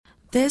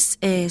This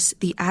is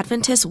the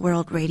Adventist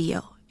World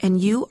Radio, and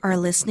you are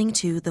listening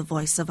to the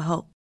Voice of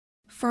Hope.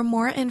 For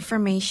more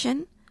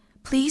information,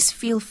 please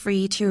feel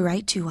free to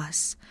write to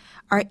us.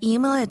 Our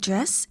email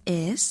address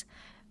is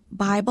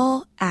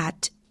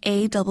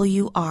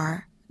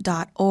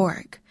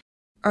bible@awr.org,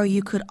 or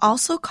you could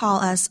also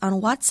call us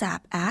on WhatsApp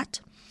at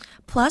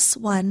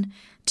 +1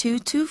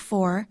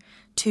 224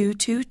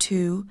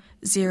 222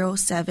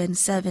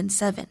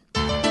 0777.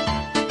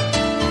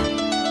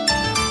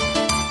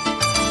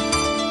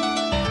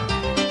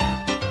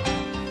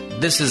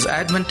 This is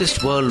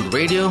Adventist World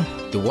Radio,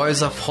 the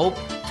voice of hope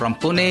from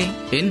Pune,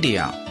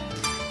 India.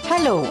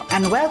 Hello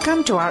and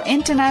welcome to our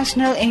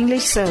International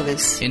English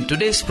Service. In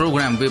today's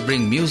program, we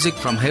bring music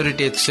from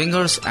heritage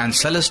singers and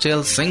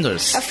celestial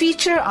singers. A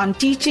feature on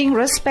teaching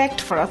respect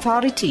for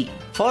authority.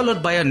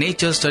 Followed by a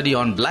nature study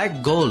on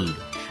black gold.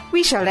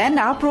 We shall end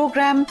our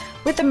program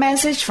with a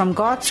message from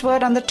God's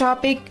Word on the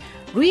topic,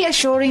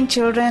 Reassuring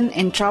Children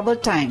in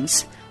Troubled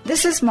Times.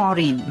 This is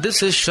Maureen.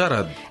 This is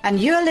Sharad. And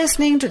you're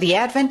listening to the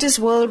Adventist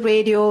World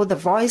Radio, the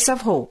voice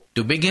of hope.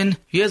 To begin,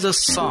 here's a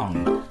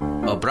song,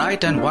 A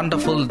Bright and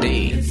Wonderful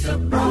Day. It's a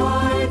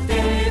bright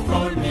day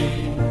for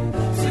me,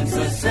 since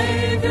the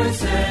Savior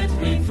set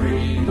me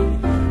free.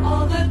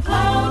 All the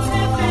clouds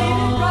have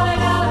faded right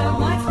out of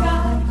my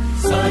sky.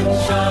 Sun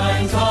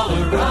shines all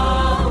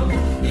around.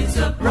 It's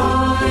a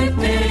bright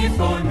day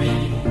for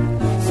me,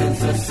 since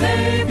the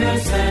Savior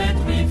set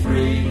me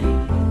free.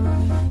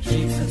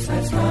 Jesus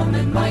has come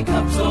and my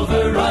cup's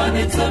overrun.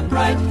 It's a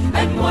bright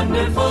and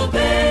wonderful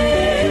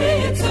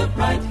day. It's a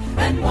bright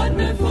and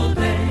wonderful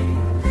day.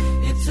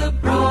 It's a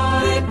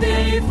bright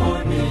day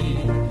for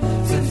me,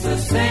 since the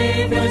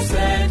Savior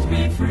set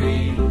me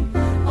free.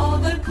 All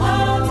the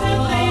clouds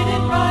have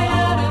faded right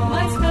out of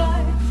my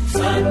sky.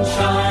 Sun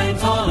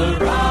shines all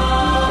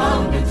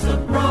around. It's a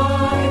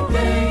bright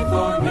day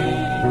for me,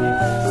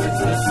 since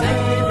the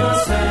Savior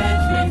set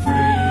me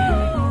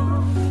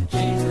free.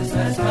 Jesus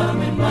has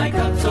come and my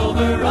cup's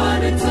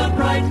overrun. It's a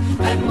bright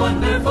and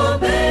wonderful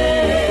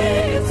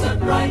day. It's a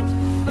bright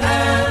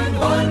and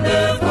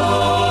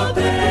wonderful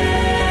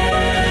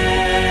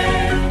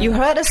day. You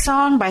heard a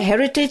song by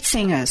heritage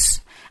singers.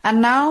 And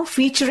now,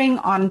 featuring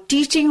on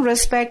teaching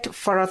respect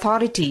for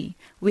authority,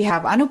 we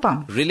have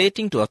Anupam.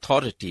 Relating to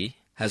authority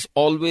has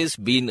always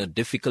been a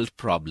difficult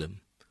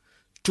problem.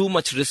 Too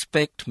much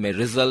respect may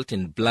result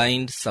in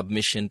blind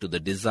submission to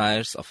the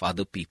desires of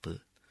other people.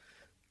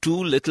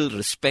 Too little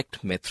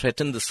respect may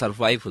threaten the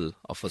survival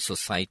of a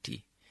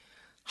society.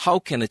 How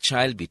can a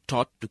child be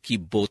taught to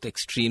keep both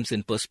extremes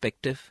in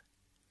perspective?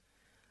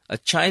 A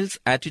child's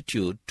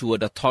attitude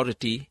toward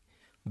authority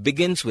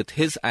begins with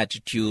his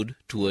attitude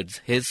towards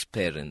his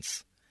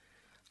parents.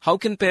 How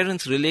can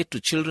parents relate to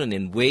children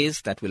in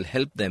ways that will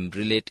help them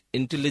relate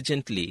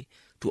intelligently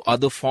to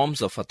other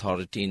forms of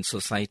authority in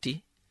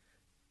society?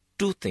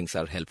 Two things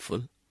are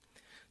helpful.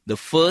 The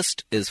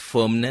first is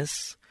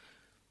firmness.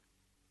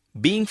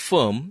 Being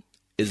firm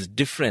is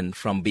different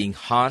from being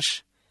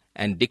harsh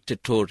and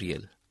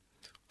dictatorial.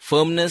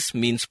 Firmness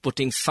means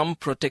putting some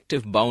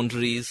protective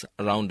boundaries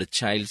around a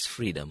child's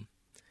freedom.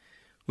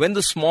 When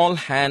the small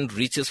hand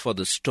reaches for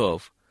the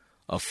stove,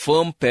 a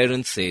firm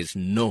parent says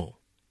no.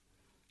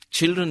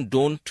 Children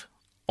don't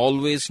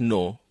always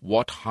know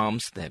what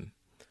harms them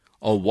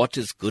or what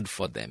is good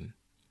for them.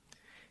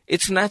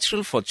 It's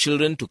natural for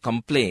children to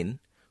complain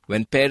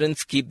when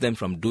parents keep them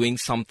from doing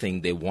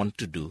something they want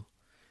to do.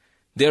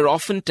 They are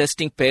often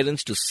testing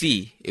parents to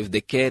see if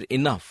they care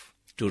enough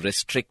to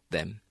restrict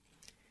them.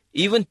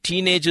 Even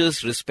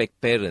teenagers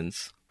respect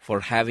parents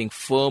for having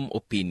firm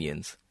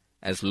opinions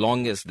as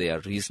long as they are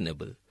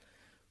reasonable.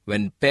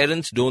 When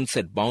parents don't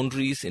set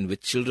boundaries in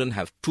which children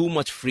have too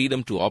much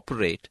freedom to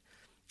operate,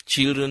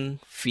 children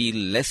feel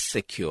less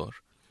secure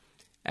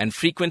and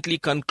frequently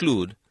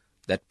conclude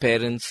that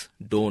parents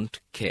don't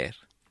care.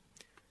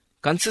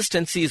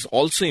 Consistency is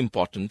also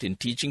important in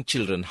teaching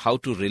children how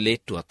to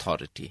relate to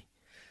authority.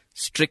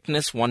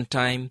 Strictness one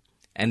time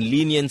and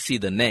leniency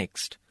the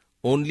next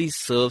only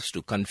serves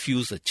to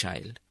confuse a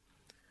child.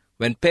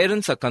 When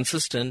parents are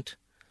consistent,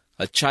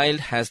 a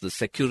child has the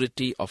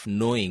security of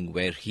knowing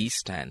where he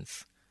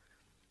stands.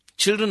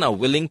 Children are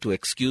willing to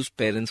excuse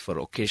parents for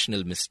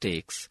occasional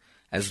mistakes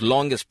as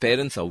long as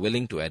parents are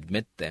willing to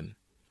admit them.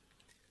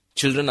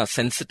 Children are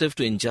sensitive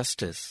to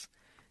injustice,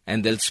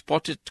 and they'll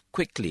spot it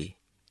quickly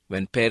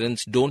when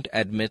parents don't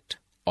admit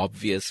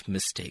obvious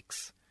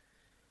mistakes.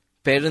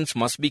 Parents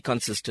must be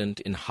consistent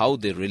in how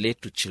they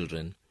relate to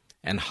children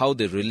and how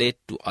they relate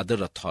to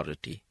other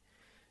authority.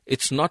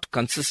 It's not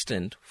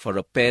consistent for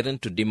a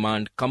parent to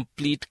demand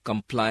complete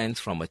compliance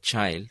from a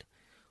child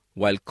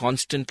while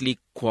constantly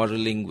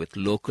quarreling with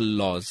local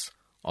laws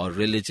or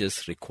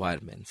religious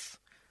requirements.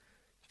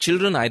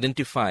 Children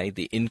identify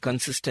the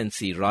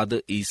inconsistency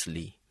rather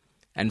easily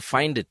and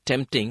find it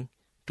tempting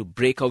to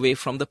break away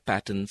from the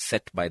pattern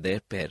set by their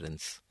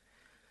parents.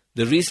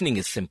 The reasoning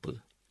is simple.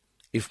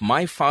 If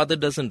my father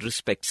doesn't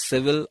respect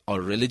civil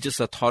or religious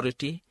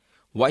authority,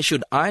 why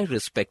should I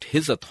respect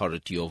his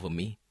authority over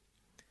me?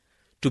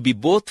 To be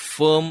both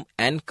firm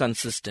and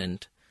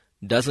consistent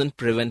doesn't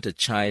prevent a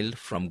child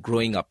from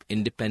growing up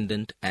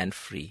independent and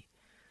free.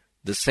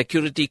 The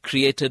security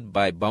created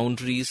by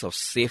boundaries of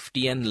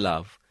safety and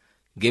love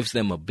gives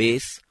them a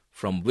base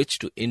from which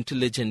to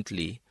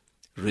intelligently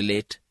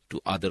relate to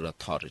other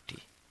authority.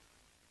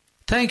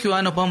 Thank you,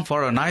 Anupam,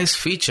 for a nice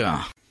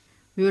feature.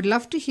 We would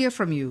love to hear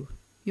from you.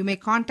 You may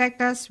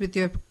contact us with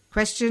your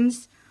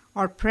questions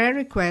or prayer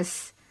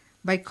requests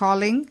by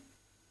calling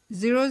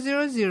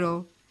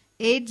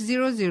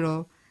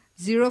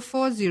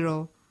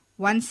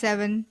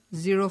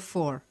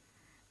 000-800-040-1704.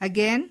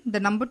 Again, the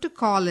number to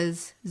call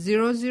is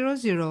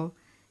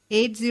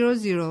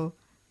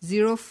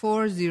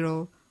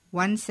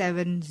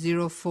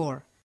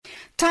 000-800-040-1704.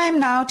 Time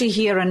now to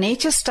hear a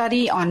nature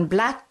study on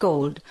black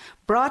gold,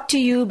 brought to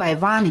you by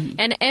Vani.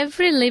 And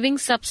every living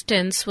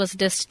substance was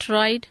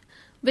destroyed,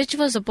 which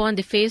was upon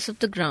the face of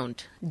the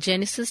ground.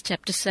 Genesis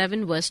chapter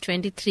 7, verse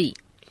 23.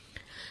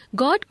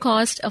 God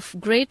caused a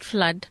great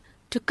flood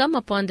to come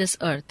upon this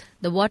earth.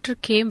 The water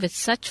came with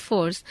such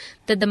force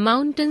that the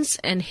mountains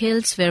and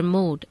hills were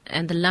moved,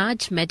 and the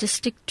large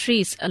majestic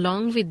trees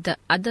along with the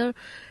other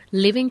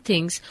living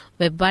things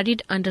were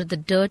buried under the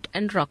dirt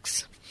and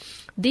rocks.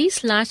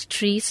 These large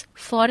trees,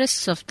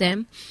 forests of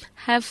them,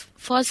 have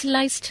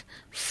fossilized,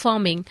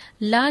 forming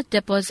large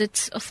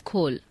deposits of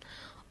coal.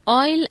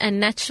 Oil and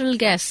natural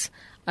gas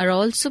are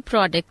also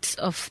products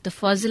of the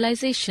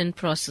fossilization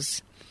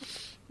process.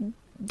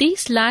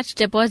 These large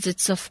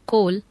deposits of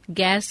coal,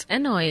 gas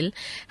and oil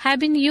have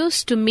been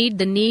used to meet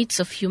the needs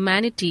of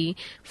humanity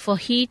for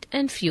heat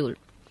and fuel.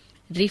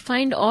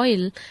 Refined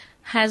oil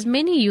has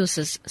many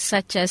uses,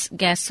 such as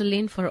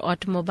gasoline for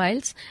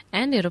automobiles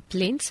and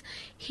aeroplanes,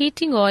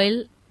 heating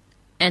oil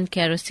and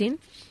kerosene,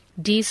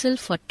 diesel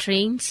for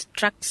trains,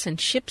 trucks and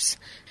ships,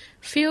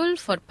 fuel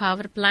for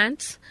power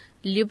plants,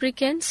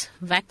 lubricants,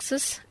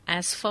 waxes,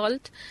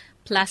 asphalt,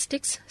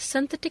 plastics,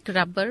 synthetic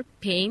rubber,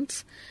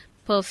 paints,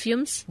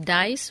 perfumes,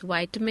 dyes,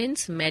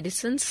 vitamins,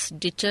 medicines,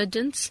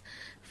 detergents,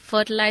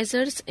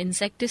 fertilizers,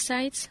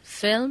 insecticides,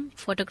 film,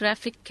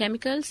 photographic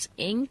chemicals,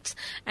 inks,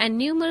 and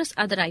numerous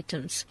other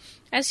items.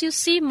 As you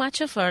see,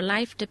 much of our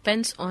life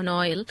depends on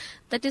oil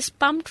that is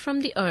pumped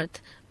from the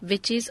earth,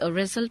 which is a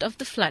result of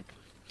the flood.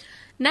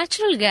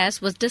 Natural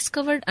gas was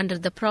discovered under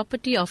the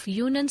property of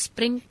Union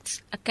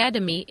Springs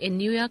Academy in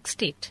New York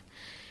State.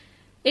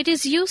 It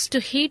is used to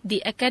heat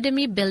the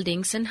academy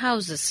buildings and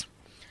houses.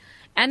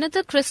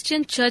 Another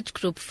Christian church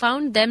group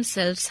found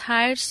themselves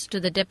heirs to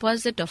the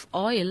deposit of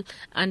oil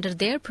under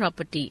their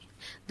property.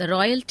 The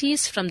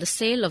royalties from the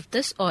sale of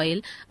this oil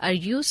are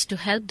used to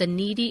help the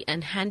needy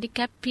and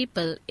handicapped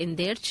people in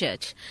their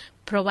church,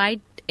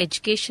 provide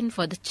education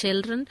for the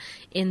children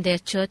in their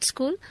church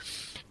school,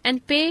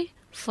 and pay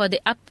for the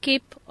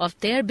upkeep of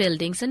their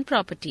buildings and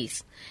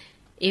properties.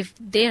 If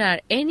there are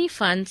any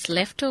funds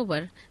left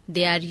over,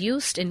 they are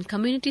used in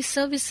community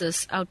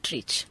services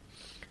outreach.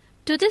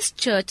 To this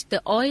church, the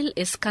oil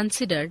is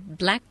considered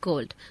black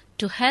gold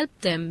to help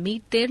them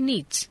meet their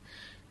needs.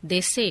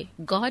 They say,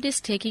 God is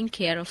taking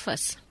care of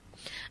us.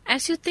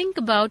 As you think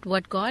about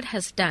what God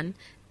has done,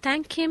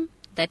 thank Him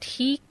that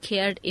He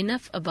cared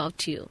enough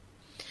about you,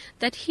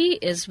 that He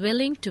is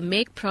willing to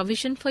make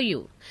provision for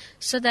you,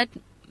 so that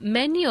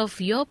many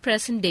of your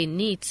present-day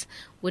needs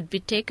would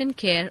be taken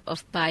care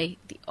of by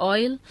the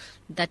oil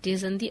that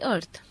is in the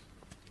earth.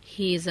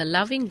 He is a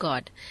loving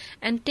God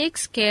and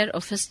takes care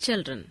of His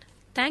children.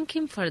 Thank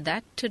Him for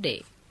that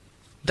today.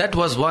 That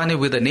was Vani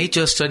with a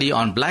nature study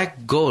on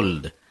black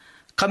gold.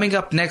 Coming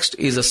up next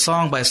is a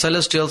song by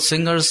Celestial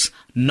Singers,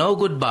 No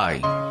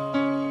Goodbye.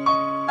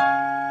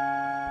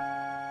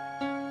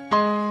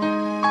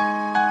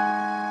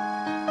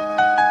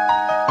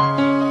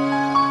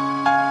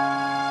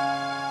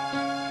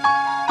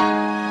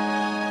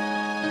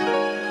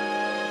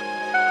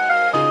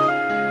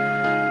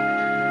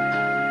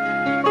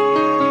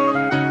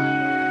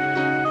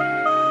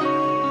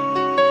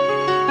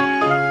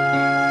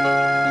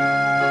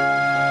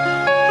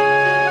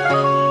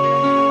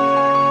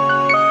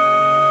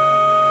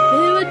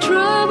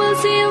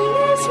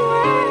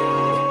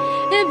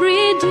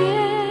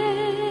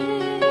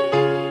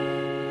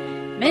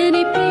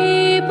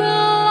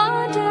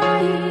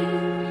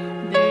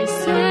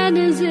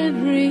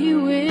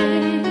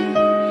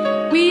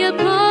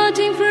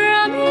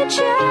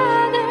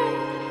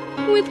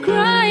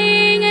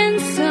 Crying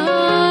and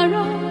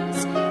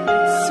sorrows,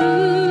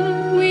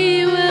 soon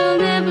we will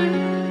never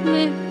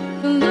live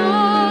alone.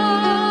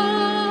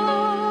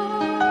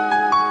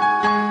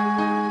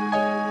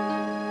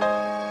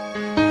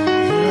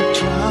 There are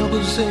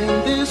troubles in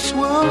this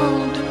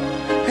world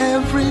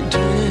every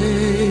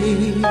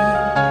day.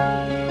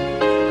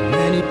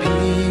 Many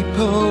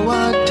people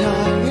are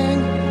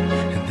dying,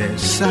 and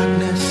there's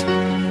sadness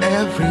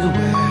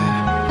everywhere.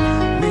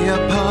 We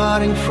are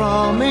parting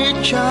from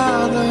each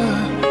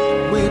other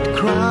with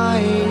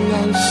crying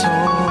and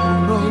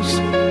sorrows.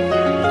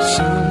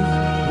 Soon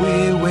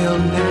we will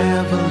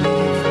never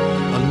live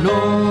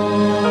alone.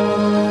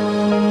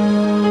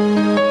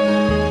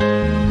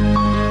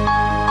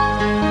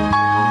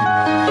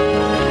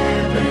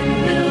 Heaven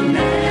will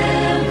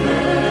never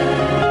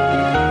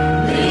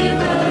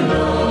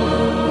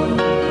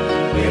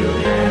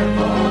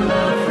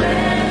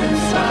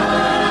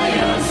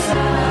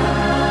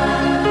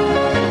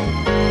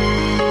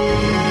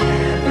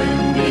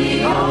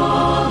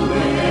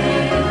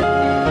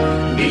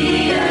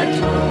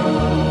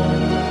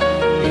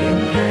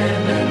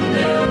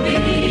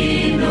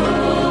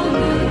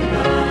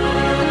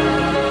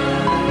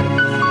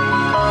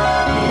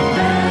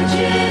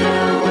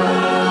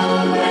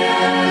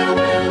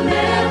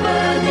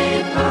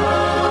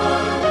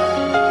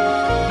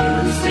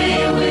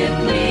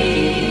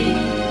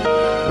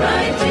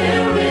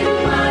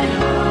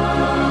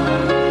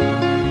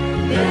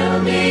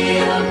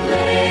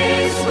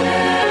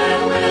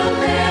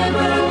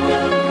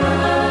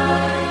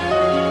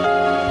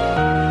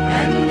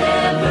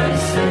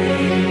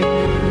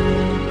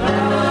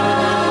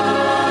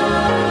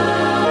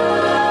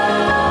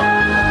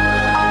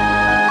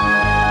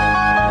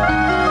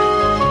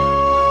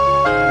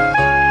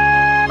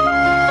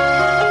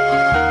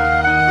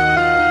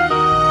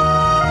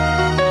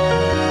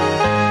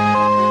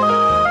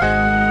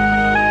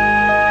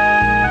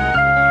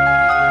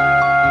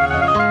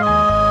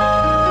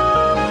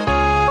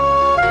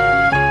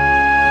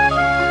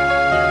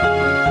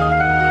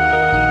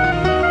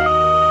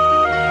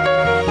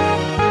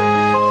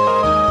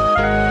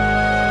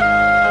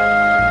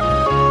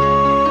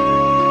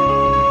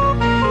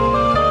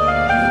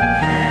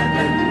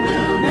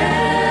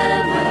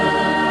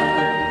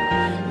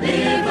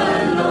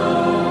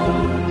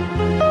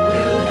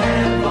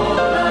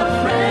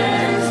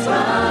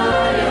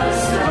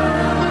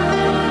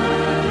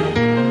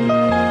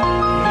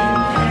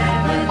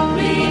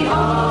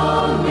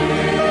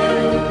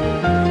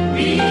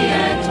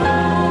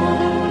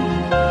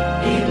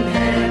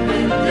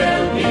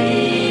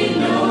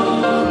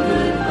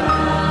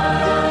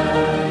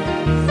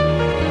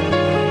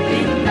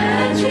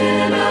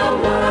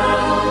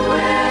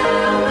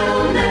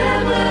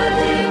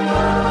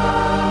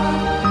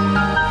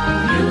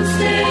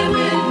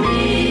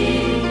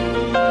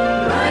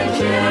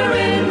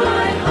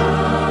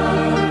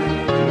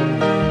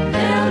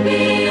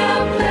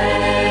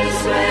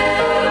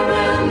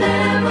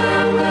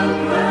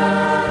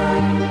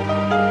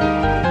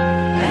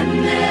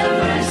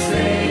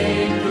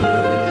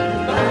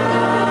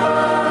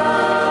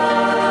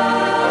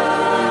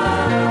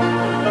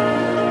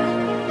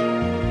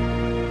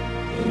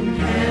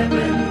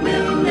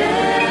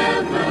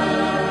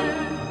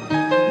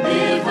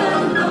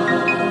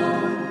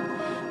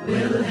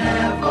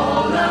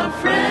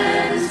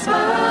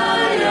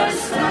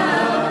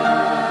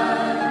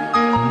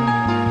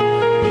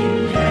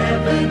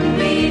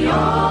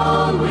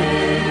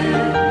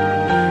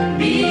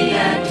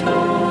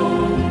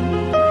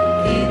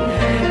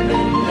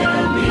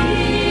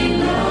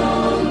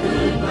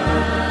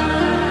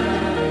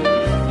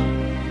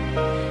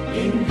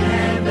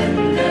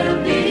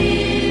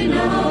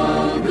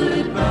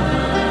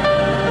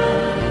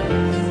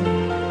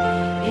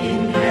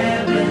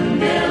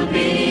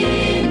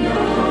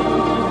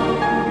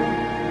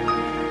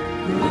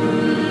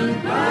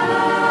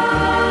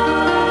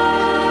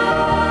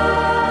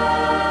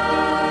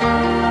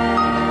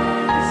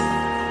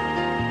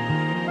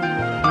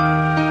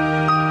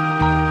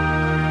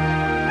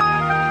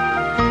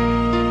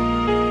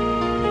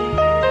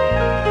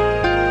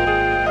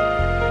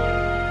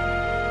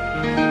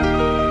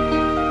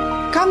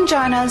Come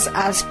join us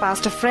as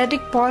Pastor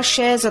Frederick Paul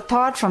shares a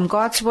thought from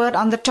God's Word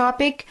on the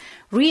topic,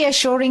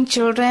 Reassuring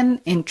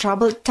Children in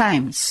Troubled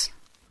Times.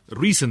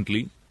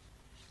 Recently,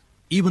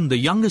 even the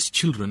youngest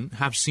children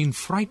have seen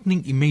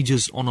frightening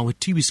images on our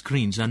TV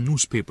screens and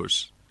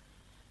newspapers.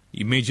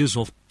 Images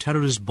of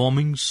terrorist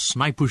bombings,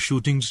 sniper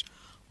shootings,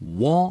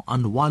 war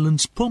and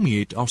violence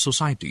permeate our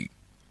society.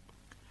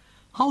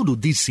 How do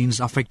these scenes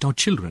affect our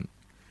children?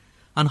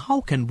 And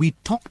how can we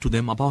talk to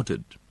them about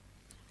it?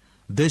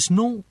 There's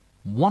no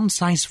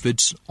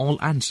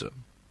one-size-fits-all answer.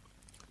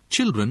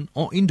 Children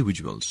are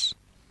individuals,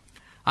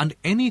 and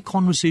any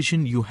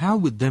conversation you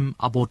have with them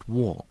about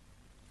war,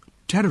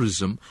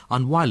 terrorism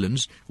and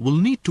violence will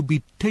need to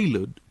be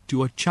tailored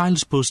to a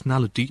child's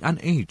personality and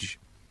age.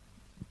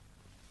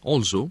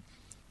 Also,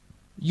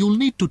 you'll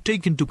need to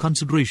take into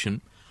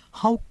consideration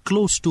how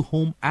close to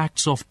home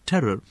acts of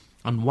terror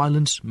and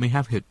violence may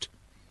have hit.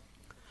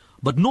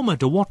 But no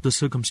matter what the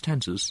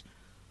circumstances,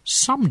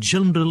 some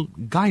general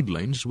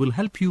guidelines will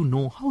help you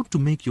know how to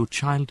make your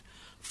child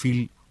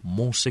feel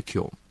more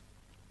secure.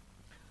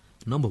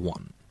 Number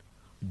 1,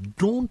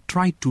 don't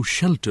try to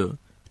shelter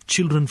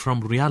children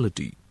from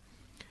reality.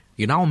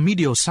 In our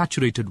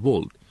media-saturated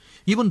world,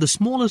 even the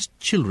smallest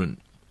children,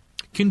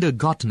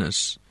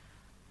 kindergartners,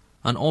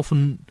 and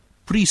often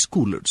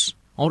preschoolers,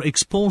 are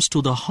exposed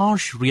to the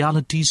harsh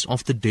realities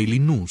of the daily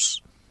news.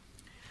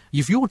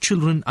 If your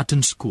children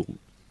attend school,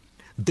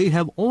 they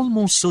have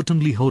almost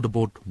certainly heard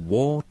about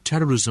war,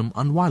 terrorism,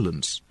 and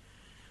violence.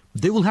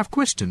 They will have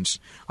questions,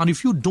 and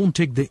if you don't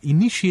take the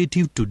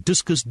initiative to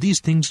discuss these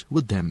things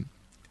with them,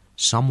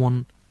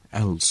 someone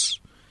else,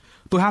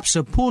 perhaps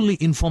a poorly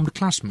informed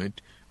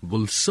classmate,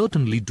 will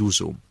certainly do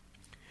so.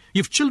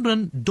 If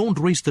children don't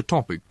raise the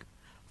topic,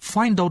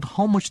 find out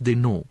how much they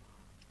know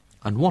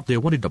and what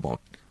they're worried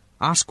about.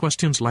 Ask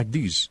questions like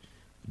these.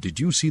 Did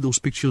you see those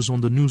pictures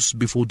on the news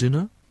before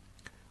dinner?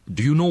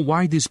 Do you know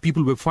why these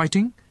people were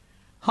fighting?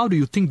 How do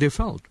you think they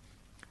felt?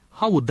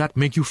 How would that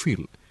make you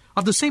feel?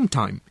 At the same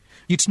time,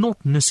 it's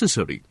not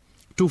necessary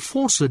to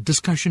force a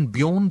discussion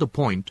beyond the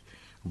point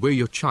where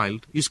your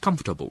child is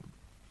comfortable.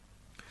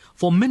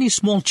 For many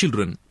small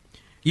children,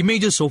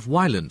 images of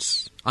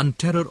violence and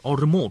terror are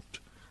remote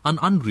and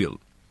unreal.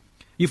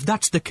 If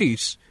that's the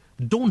case,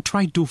 don't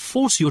try to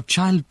force your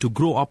child to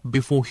grow up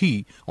before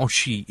he or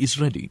she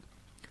is ready.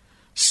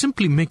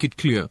 Simply make it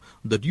clear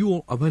that you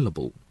are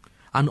available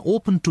and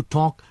open to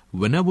talk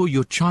whenever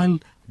your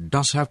child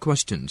does have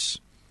questions.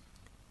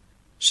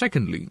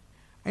 Secondly,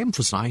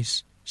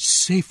 emphasize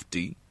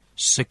safety,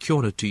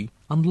 security,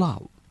 and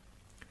love.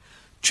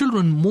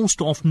 Children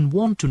most often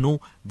want to know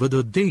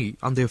whether they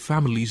and their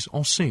families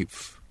are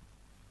safe.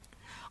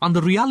 And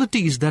the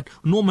reality is that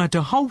no matter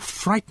how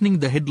frightening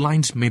the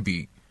headlines may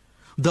be,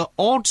 the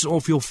odds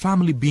of your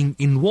family being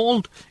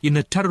involved in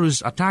a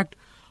terrorist attack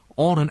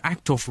or an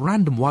act of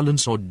random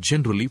violence are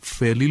generally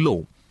fairly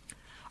low.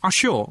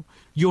 Assure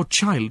your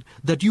child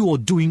that you are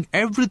doing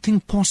everything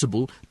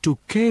possible to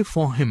care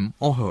for him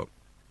or her.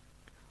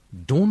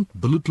 Don't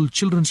belittle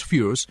children's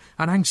fears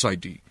and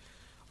anxiety.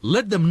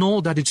 Let them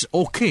know that it's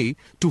okay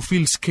to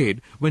feel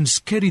scared when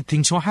scary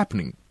things are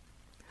happening.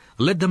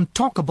 Let them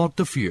talk about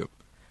the fear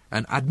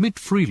and admit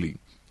freely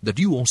that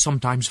you are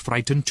sometimes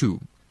frightened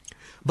too.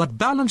 But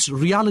balance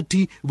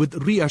reality with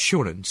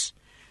reassurance.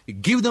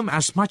 Give them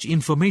as much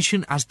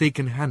information as they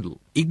can handle.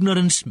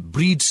 Ignorance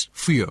breeds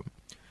fear.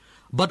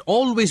 But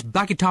always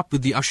back it up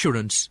with the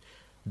assurance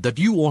that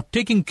you are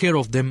taking care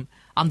of them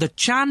and the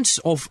chance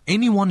of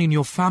anyone in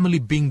your family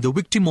being the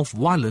victim of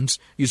violence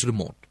is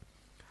remote.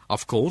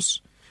 Of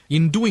course,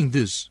 in doing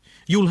this,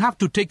 you'll have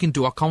to take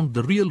into account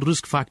the real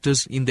risk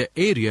factors in the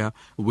area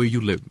where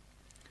you live.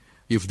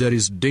 If there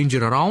is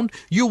danger around,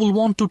 you will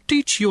want to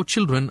teach your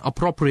children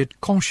appropriate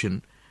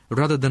caution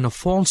rather than a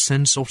false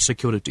sense of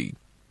security.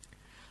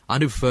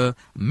 And if a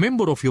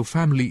member of your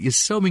family is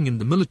serving in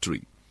the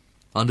military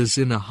and is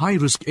in a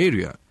high-risk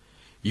area,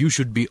 you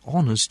should be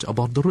honest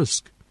about the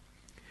risk.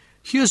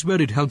 Here's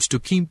where it helps to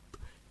keep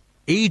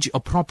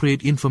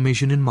age-appropriate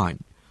information in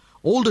mind.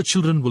 Older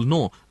children will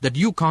know that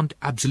you can't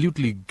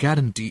absolutely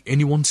guarantee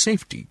anyone's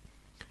safety.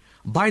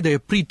 By their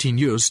preteen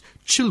years,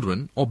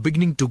 children are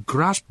beginning to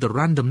grasp the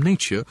random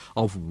nature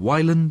of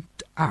violent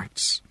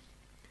acts.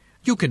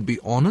 You can be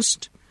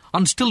honest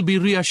and still be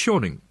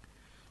reassuring.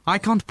 I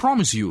can't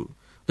promise you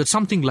that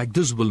something like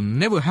this will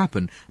never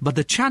happen, but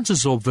the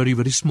chances are very,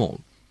 very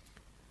small.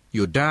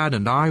 Your dad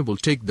and I will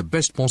take the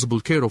best possible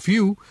care of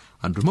you,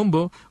 and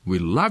remember,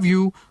 we'll love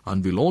you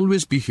and we'll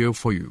always be here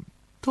for you.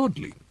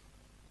 Thirdly,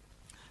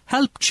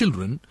 help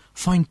children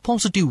find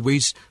positive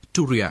ways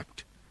to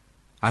react.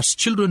 As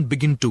children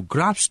begin to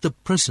grasp the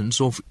presence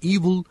of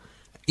evil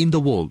in the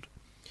world,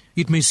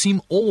 it may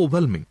seem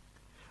overwhelming.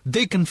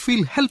 They can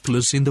feel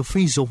helpless in the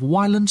face of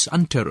violence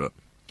and terror.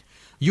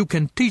 You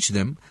can teach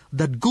them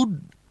that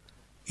good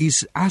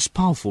is as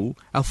powerful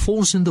a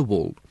force in the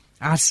world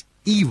as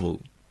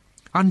evil,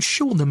 and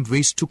show them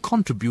ways to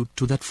contribute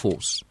to that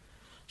force.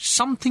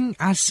 Something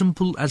as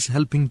simple as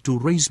helping to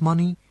raise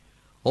money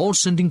or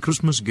sending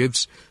Christmas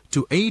gifts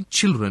to aid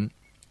children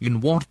in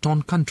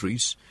war-torn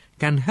countries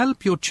can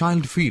help your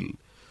child feel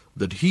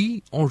that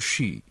he or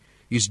she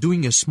is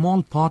doing a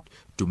small part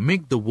to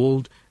make the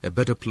world a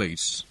better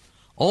place.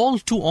 All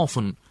too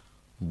often,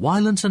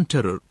 violence and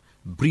terror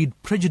breed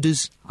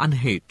prejudice and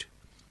hate.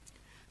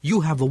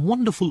 You have a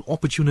wonderful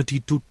opportunity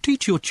to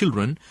teach your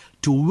children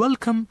to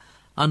welcome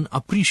and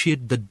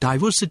appreciate the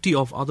diversity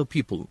of other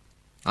people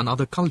and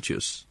other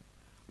cultures.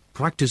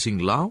 Practicing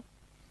love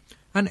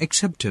and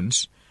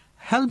acceptance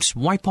helps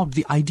wipe out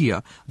the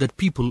idea that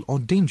people are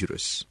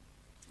dangerous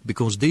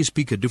because they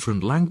speak a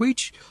different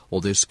language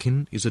or their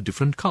skin is a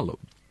different color.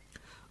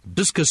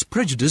 Discuss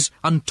prejudice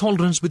and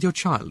tolerance with your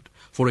child.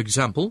 For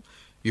example,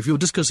 if you're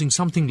discussing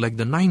something like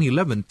the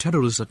 9/11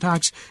 terrorist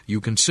attacks, you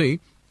can say,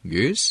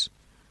 yes,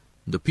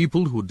 the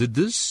people who did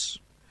this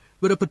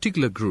were a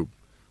particular group.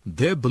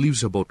 Their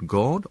beliefs about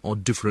God are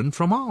different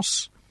from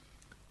ours.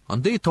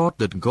 And they thought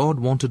that God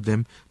wanted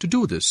them to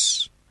do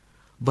this.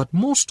 But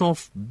most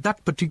of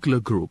that particular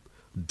group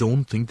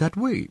don't think that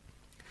way.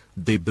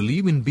 They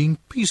believe in being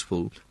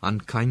peaceful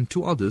and kind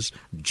to others,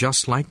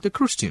 just like the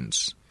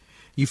Christians.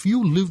 If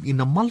you live in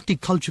a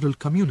multicultural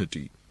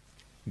community,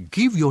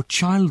 give your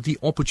child the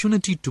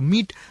opportunity to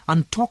meet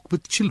and talk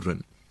with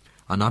children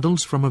and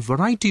adults from a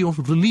variety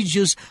of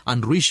religious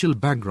and racial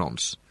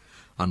backgrounds,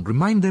 and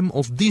remind them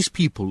of these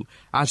people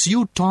as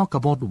you talk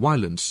about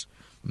violence.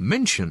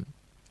 Mention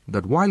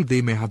that while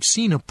they may have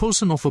seen a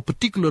person of a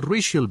particular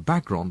racial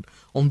background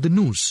on the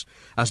news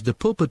as the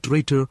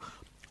perpetrator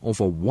of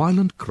a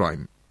violent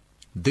crime,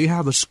 they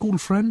have a school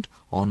friend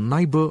or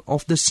neighbor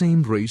of the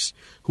same race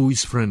who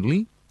is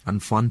friendly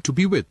and fun to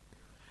be with.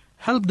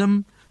 Help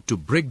them to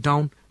break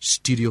down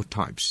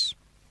stereotypes.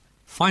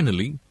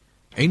 Finally,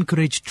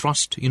 encourage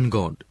trust in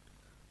God.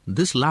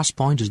 This last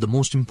point is the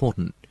most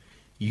important.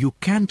 You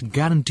can't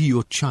guarantee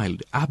your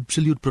child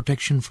absolute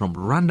protection from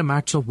random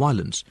acts of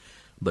violence,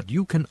 but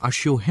you can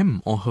assure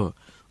him or her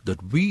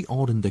that we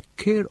are in the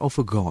care of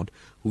a God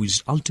who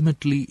is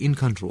ultimately in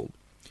control.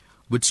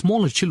 With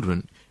smaller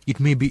children, it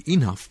may be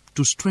enough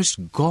to stress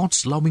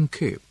God's loving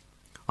care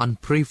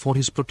and pray for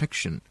His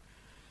protection.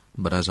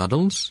 But as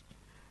adults,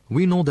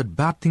 we know that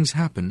bad things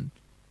happen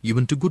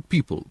even to good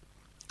people,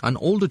 and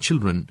older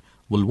children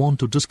will want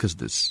to discuss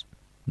this.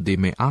 They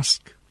may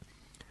ask,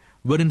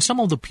 "Weren't some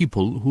of the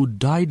people who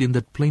died in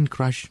that plane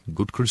crash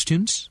good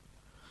Christians?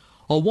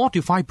 Or what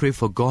if I pray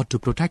for God to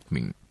protect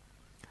me,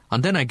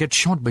 and then I get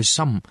shot by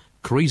some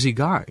crazy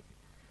guy?"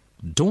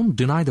 Don't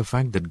deny the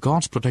fact that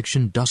God's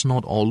protection does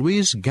not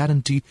always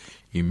guarantee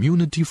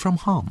immunity from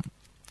harm.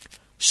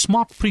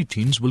 Smart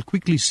preteens will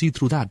quickly see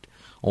through that,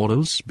 or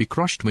else be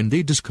crushed when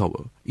they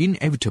discover,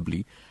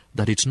 inevitably,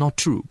 that it's not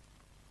true.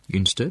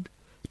 Instead,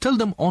 tell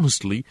them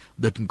honestly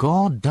that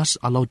God does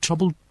allow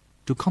trouble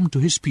to come to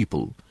His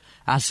people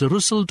as a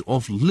result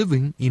of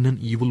living in an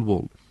evil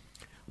world.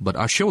 But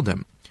assure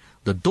them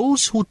that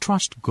those who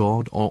trust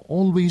God are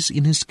always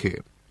in His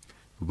care,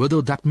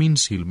 whether that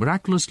means He'll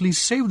miraculously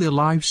save their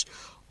lives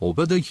or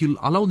whether He'll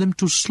allow them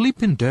to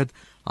sleep in death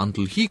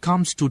until He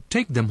comes to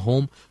take them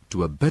home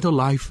to a better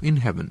life in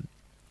heaven.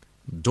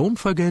 Don't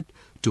forget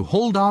to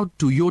hold out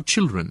to your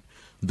children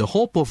the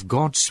hope of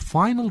God's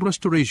final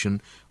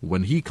restoration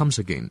when He comes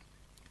again.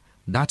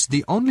 That's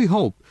the only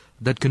hope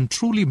that can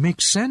truly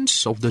make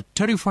sense of the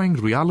terrifying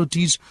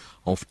realities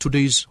of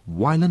today's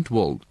violent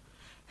world.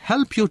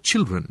 Help your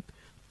children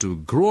to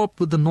grow up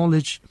with the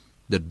knowledge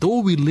that though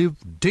we live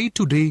day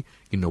to day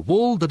in a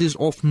world that is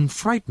often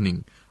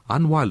frightening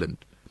and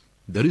violent,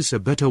 there is a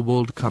better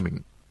world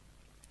coming.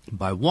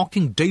 By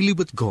walking daily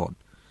with God,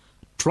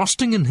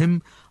 trusting in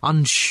Him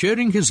and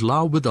sharing His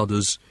love with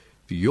others,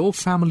 your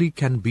family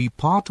can be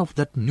part of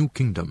that new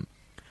kingdom,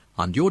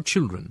 and your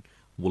children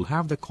will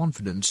have the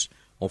confidence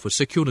of a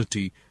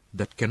security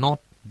that cannot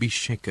be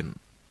shaken.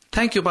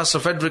 Thank you, Pastor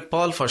Frederick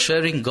Paul, for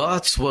sharing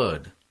God's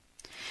Word.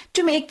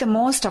 To make the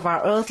most of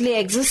our earthly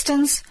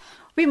existence,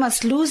 we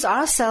must lose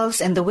ourselves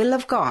in the will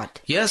of God.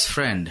 Yes,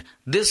 friend,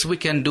 this we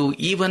can do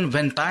even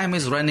when time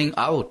is running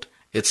out.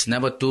 It's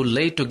never too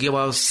late to give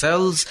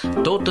ourselves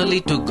totally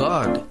to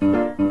God.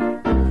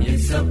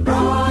 It's a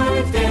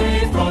bright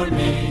day for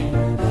me,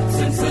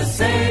 since the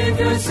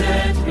Savior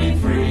set me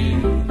free.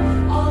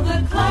 All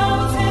the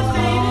clouds have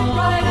faded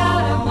right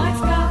out of my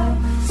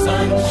sky.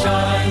 Sun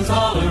shines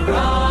all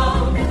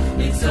around.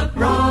 It's a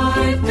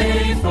bright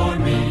day for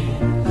me,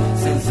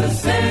 since the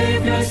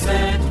Savior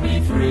set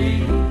me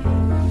free.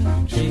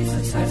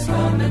 Jesus has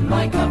come and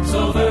my cup's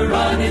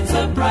overrun. It's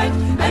a bright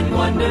and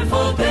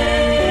wonderful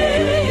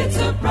day. It's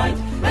a bright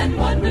and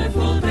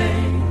wonderful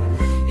day.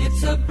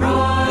 It's a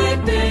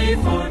bright day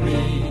for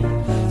me,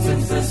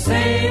 since the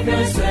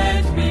Savior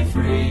set me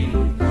free.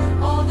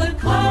 All the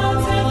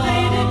clouds have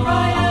faded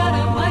right out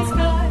of my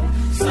sky.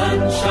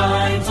 Sun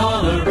shines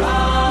all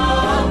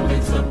around.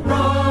 It's a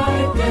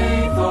bright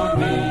day for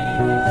me,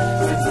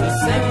 since the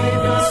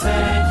Savior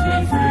set me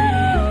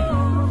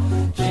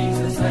free.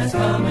 Jesus has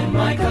come and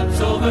my cup's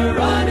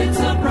overrun. It's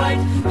a bright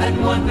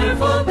and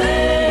wonderful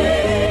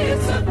day.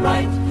 It's a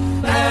bright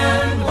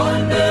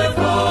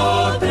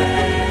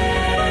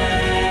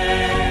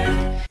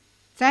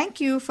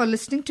for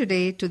listening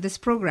today to this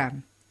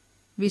program.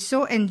 We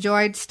so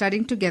enjoyed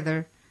studying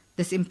together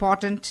this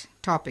important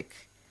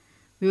topic.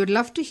 We would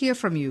love to hear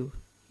from you.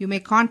 You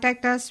may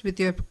contact us with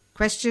your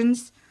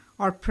questions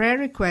or prayer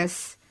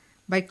requests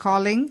by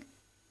calling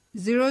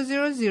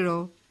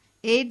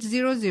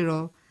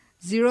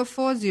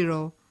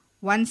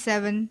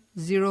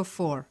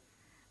 000-800-040-1704.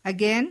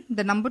 Again,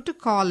 the number to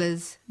call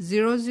is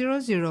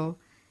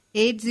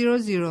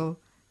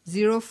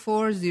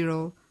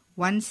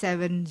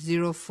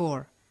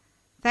 000-800-040-1704.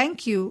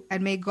 Thank you,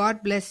 and may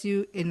God bless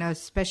you in a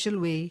special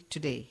way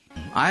today.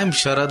 I'm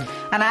Sharad.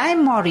 And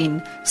I'm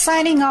Maureen,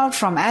 signing out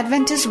from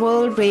Adventist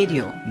World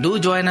Radio. Do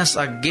join us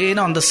again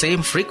on the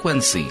same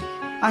frequency.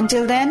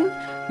 Until then,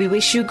 we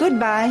wish you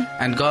goodbye.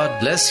 And God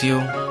bless you.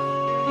 There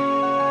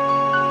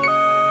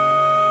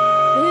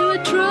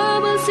are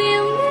troubles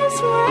in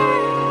this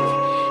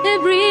world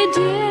every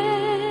day.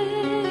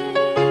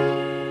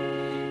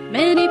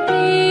 Many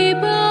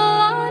people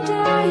are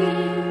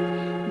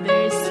dying.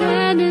 There's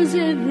sadness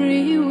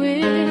everywhere.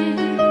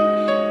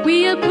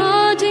 We are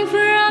parting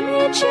from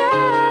each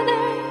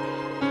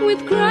other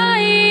with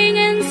crying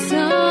and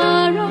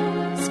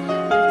sorrows.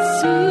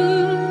 But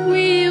soon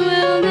we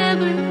will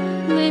never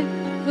live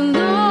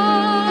alone.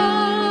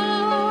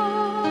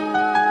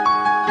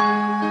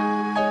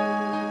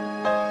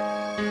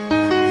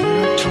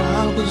 There are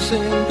troubles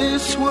in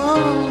this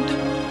world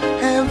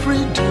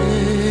every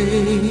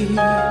day.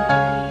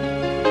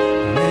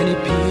 Many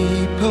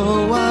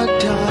people are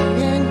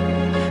dying,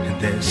 and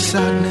there's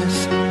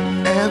sadness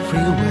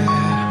everywhere.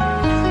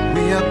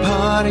 We are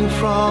parting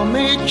from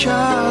each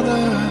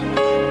other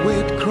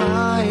with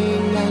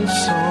crying and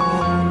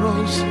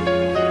sorrows.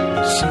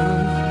 Soon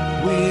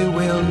we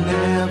will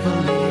never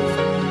live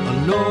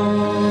alone.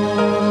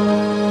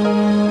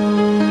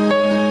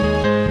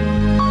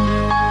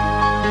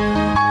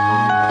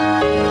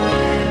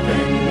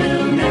 Heaven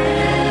will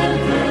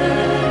never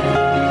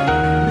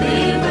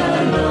live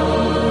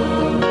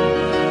alone.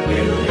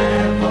 We'll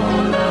have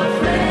all our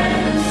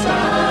friends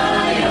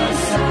by our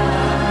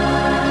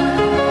side.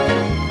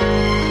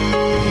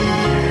 In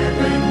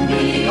heaven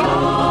we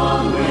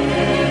all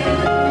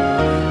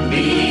will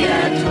be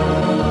at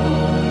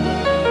home.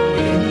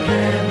 In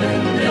heaven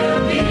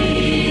there'll be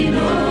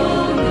no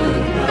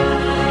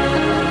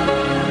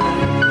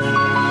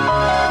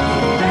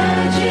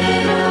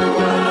imagine a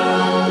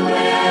world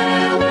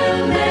where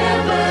we'll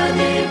never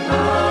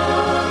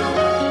depart.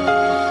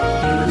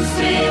 You'll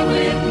stay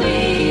with me,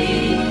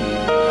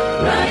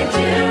 right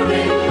here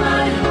in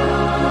my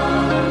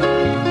heart.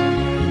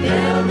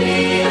 There'll be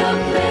a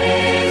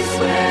place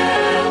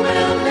where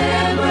we'll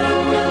never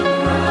will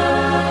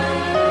cry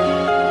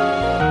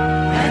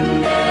and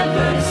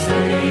never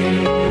say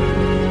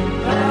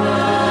goodbye.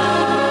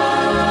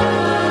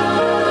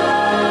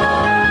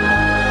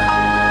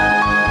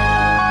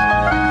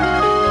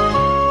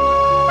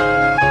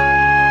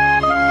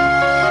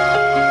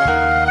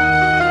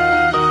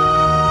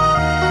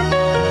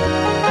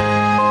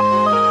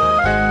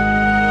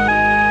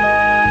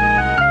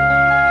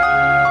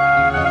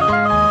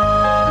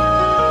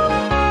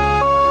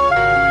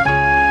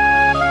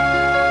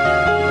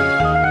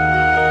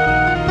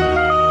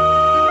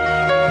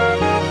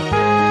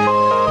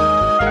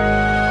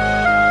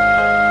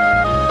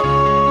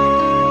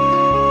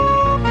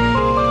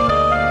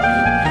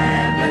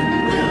 Heaven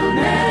will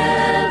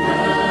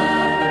never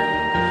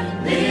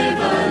live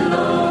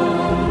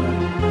alone.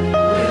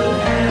 We'll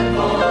have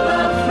all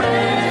our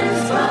friends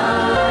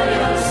by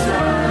our side. In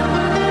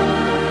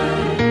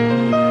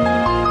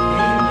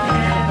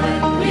heaven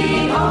we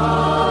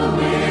all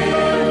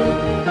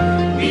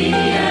will be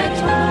at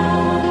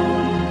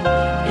home.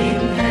 In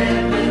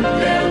heaven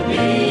there'll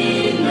be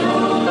no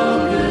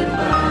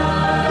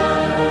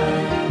goodbyes.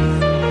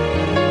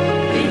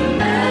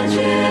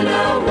 Imagine a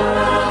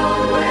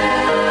world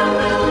where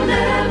we'll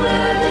never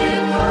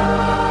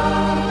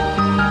depart.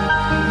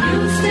 You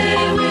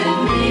stay with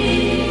me,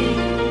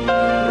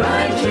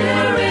 right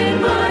here in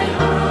my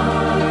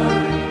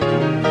heart.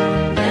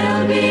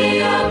 There'll be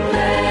a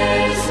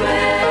place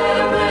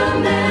where we'll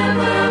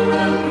never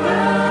will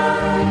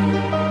cry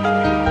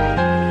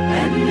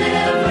and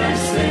never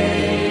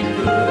say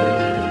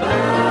goodbye.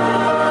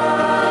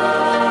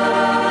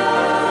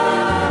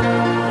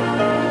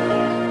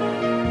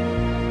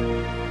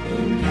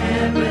 In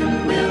heaven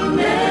we'll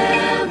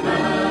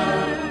never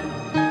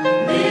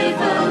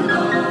live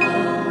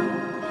alone.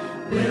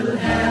 We'll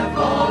have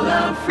all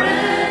our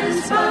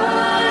friends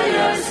by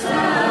our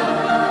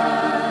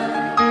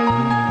side.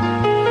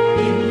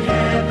 In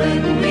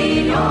heaven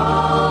we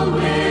all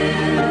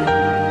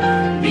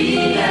will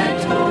be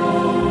at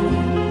home.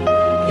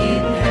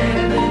 In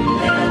heaven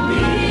there'll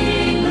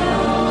be no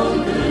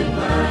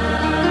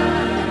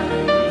goodbyes.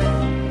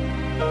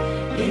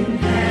 In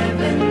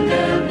heaven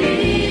there'll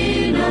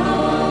be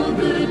no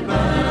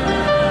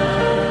goodbyes.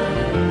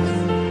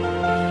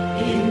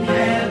 In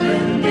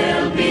heaven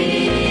there'll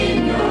be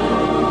no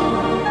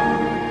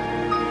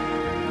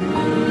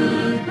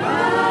goodbyes.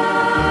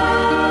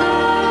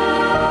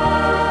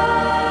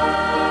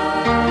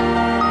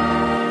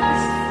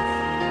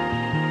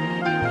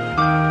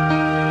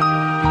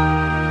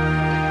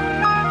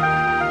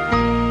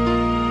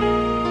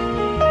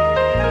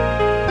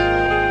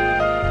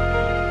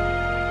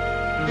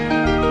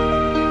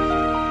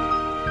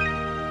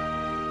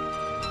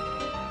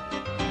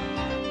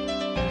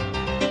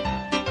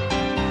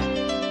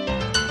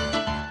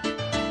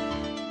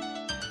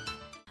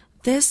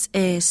 This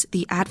is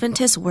the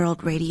Adventist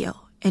World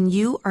Radio, and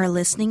you are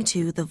listening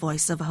to the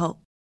Voice of Hope.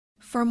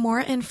 For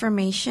more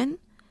information,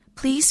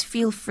 please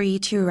feel free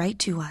to write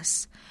to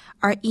us.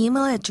 Our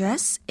email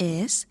address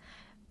is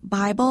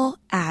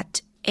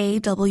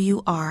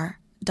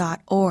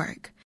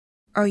bible@awr.org,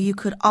 or you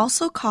could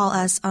also call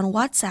us on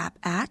WhatsApp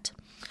at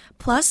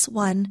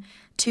 +1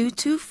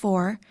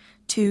 224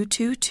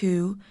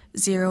 222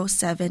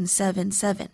 0777.